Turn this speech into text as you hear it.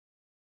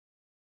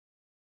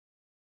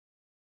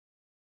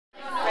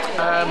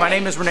My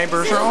name is Rene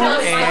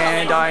Bergeron,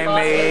 and I'm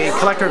a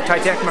collector of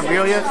Titanic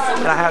memorabilia,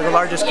 and I have the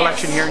largest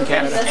collection here in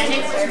Canada.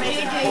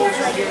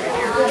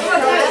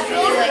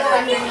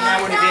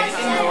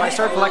 I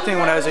started collecting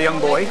when I was a young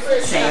boy,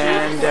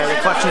 and the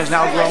collection has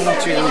now grown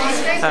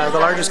to the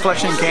largest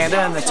collection in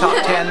Canada and the top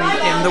 10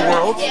 in the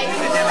world.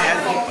 And then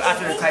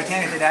after the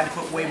Titanic, they had to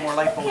put way more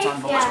lifeboats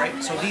on boats,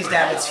 right? So these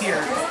davits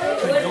here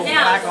could go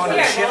back onto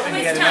the ship and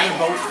get another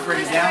boat to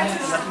bring it down,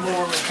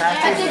 lower the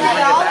passage, and bring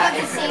it back.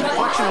 And the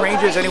collection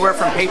ranges anywhere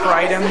from paper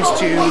items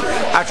to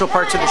actual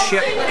parts of the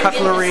ship,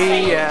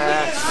 cutlery,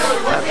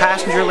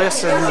 passenger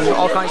lists, and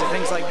all kinds of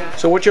things like that.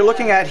 So what you're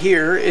looking at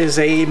here is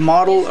a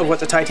model of what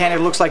the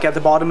Titanic looks like at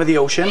the bottom of the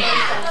ocean.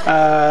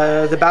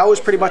 The bow is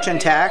pretty much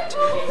intact.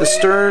 The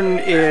stern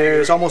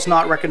is almost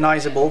not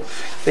recognizable.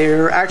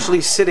 They're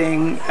actually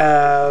sitting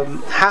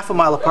half a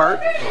mile apart,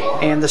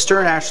 and the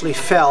stern actually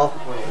fell,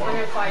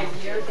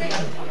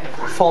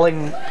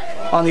 falling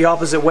on the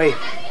opposite way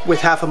with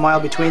half a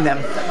mile between them.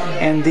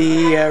 And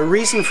the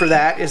reason for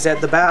that is that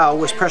the bow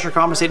was pressure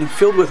compensating,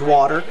 filled with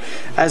water.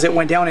 As it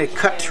went down, it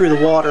cut through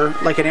the water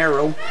like an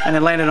arrow and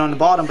it landed on the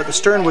bottom, but the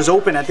stern was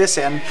open at this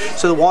end,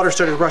 so the water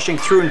started rushing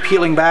through and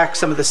peeling back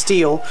some of the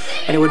steel,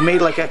 and it would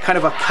make like a kind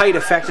of a kite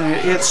effect, and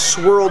it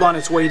swirled on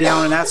its way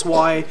down, and that's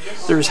why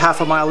there's half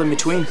a mile in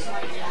between.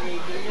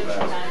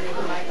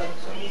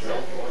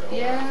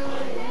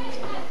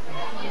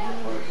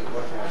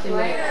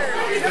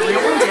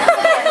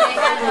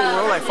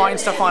 I find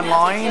stuff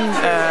online,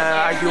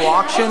 I do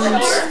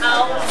auctions,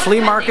 flea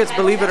markets,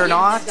 believe it or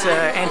not,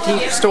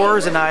 antique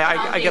stores, and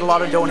I get a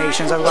lot of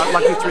donations. I've got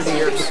lucky through the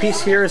years. The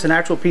piece here is an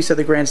actual piece of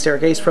the Grand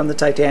Staircase from the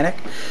Titanic,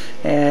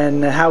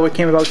 and how it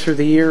came about through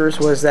the years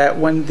was that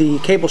when the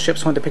cable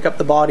ships went to pick up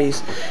the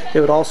bodies, they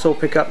would also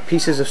pick up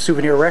pieces of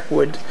souvenir wreck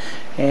wood,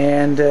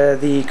 and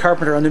the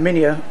carpenter on the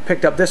Minia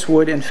picked up this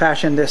wood and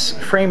fashioned this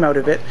frame out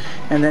of it,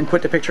 and then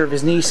put the picture of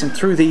his niece. And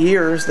through the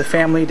years, the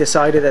family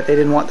decided that they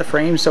didn't want the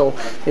frame, so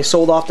they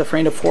sold off the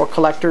frame to 4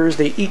 collectors.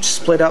 They each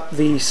split up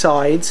the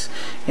sides,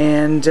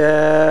 and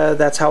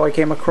that's how I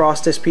came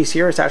across this piece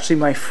here. It's actually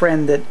my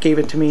friend that gave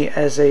it to me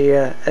as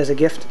a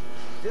gift.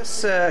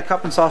 This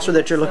cup and saucer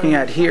that you're looking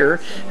at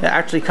here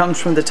actually comes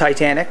from the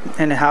Titanic,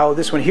 and how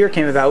this one here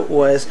came about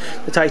was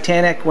the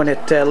Titanic, when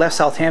it left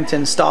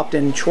Southampton, stopped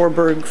in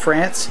Cherbourg,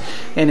 France,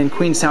 and in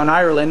Queenstown,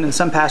 Ireland, and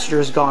some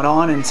passengers got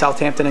on in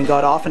Southampton and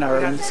got off in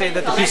Ireland. I have to say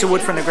that the piece of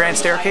wood from the Grand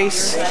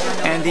Staircase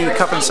and the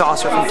cup and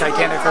saucer from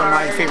Titanic are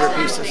my favorite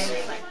pieces.